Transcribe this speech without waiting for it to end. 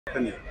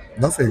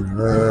Nothing.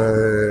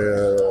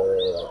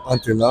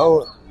 Until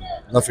now,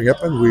 nothing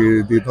happened.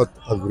 We did not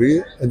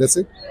agree, and that's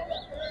it.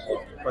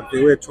 But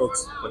there were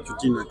talks, but you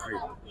didn't agree.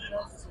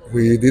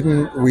 We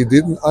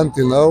didn't.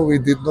 Until now, we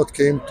did not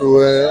came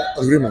to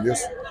agreement.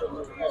 Yes.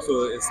 So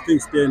as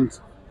things stand,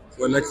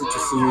 we're likely to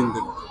see you in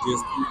the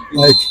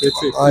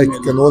DSP. I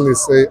can only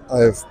say I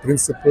have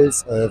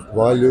principles, I have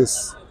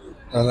values,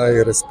 and I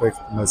respect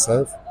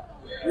myself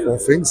for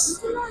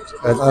things.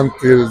 And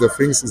until the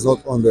things is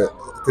not on the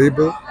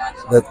table,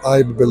 that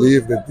I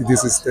believe that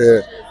this is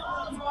the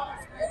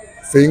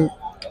thing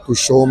to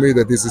show me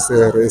that this is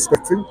a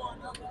respect thing,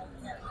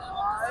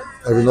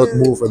 I will not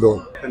move at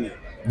all.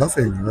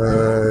 Nothing.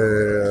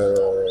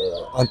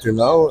 Until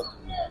now,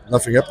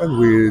 nothing happened.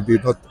 We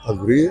did not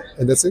agree,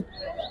 and that's it.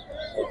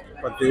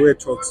 But there were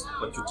talks,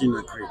 but you didn't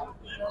agree.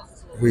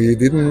 We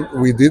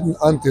didn't.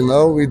 Until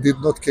now, we did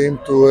not came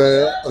to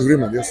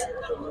agreement. Yes.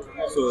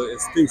 So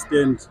as things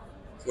stand,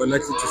 we're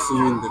likely to see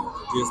you in the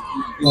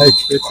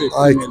DSP.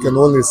 I can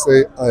only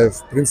say I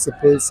have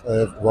principles, I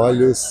have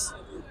values,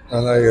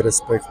 and I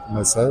respect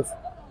myself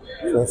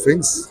for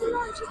things.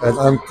 And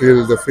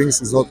until the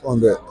things is not on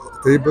the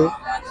table,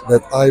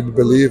 that I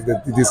believe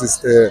that this is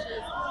the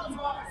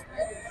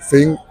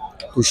thing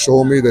to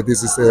show me that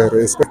this is a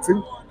respect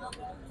thing,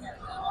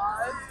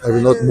 I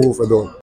will not move at all.